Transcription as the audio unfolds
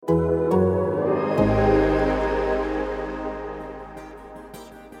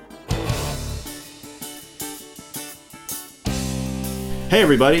Hey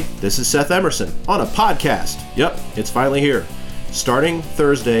everybody, this is Seth Emerson on a podcast. Yep, it's finally here. Starting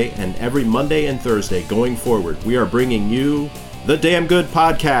Thursday and every Monday and Thursday going forward, we are bringing you the Damn Good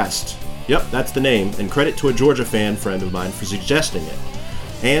Podcast. Yep, that's the name, and credit to a Georgia fan friend of mine for suggesting it.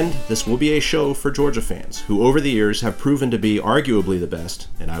 And this will be a show for Georgia fans, who over the years have proven to be arguably the best,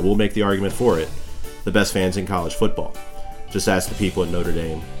 and I will make the argument for it, the best fans in college football. Just ask the people at Notre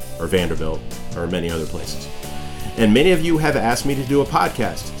Dame, or Vanderbilt, or many other places. And many of you have asked me to do a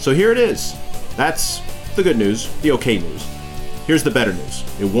podcast, so here it is. That's the good news, the okay news. Here's the better news.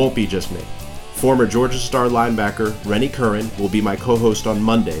 It won't be just me. Former Georgia star linebacker Rennie Curran will be my co-host on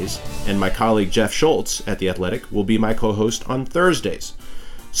Mondays, and my colleague Jeff Schultz at The Athletic will be my co-host on Thursdays.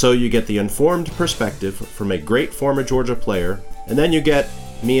 So you get the informed perspective from a great former Georgia player, and then you get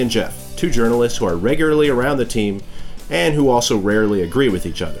me and Jeff, two journalists who are regularly around the team and who also rarely agree with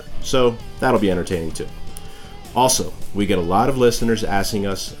each other. So that'll be entertaining too. Also, we get a lot of listeners asking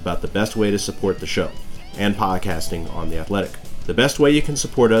us about the best way to support the show and podcasting on The Athletic. The best way you can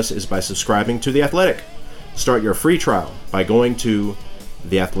support us is by subscribing to The Athletic. Start your free trial by going to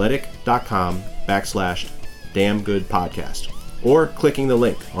theathletic.com/damngoodpodcast or clicking the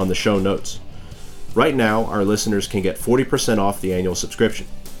link on the show notes. Right now, our listeners can get 40% off the annual subscription.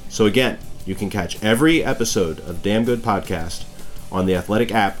 So again, you can catch every episode of Damn Good Podcast on the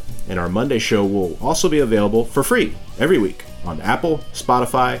Athletic app, and our Monday show will also be available for free every week on Apple,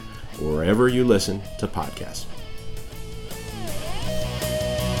 Spotify, or wherever you listen to podcasts.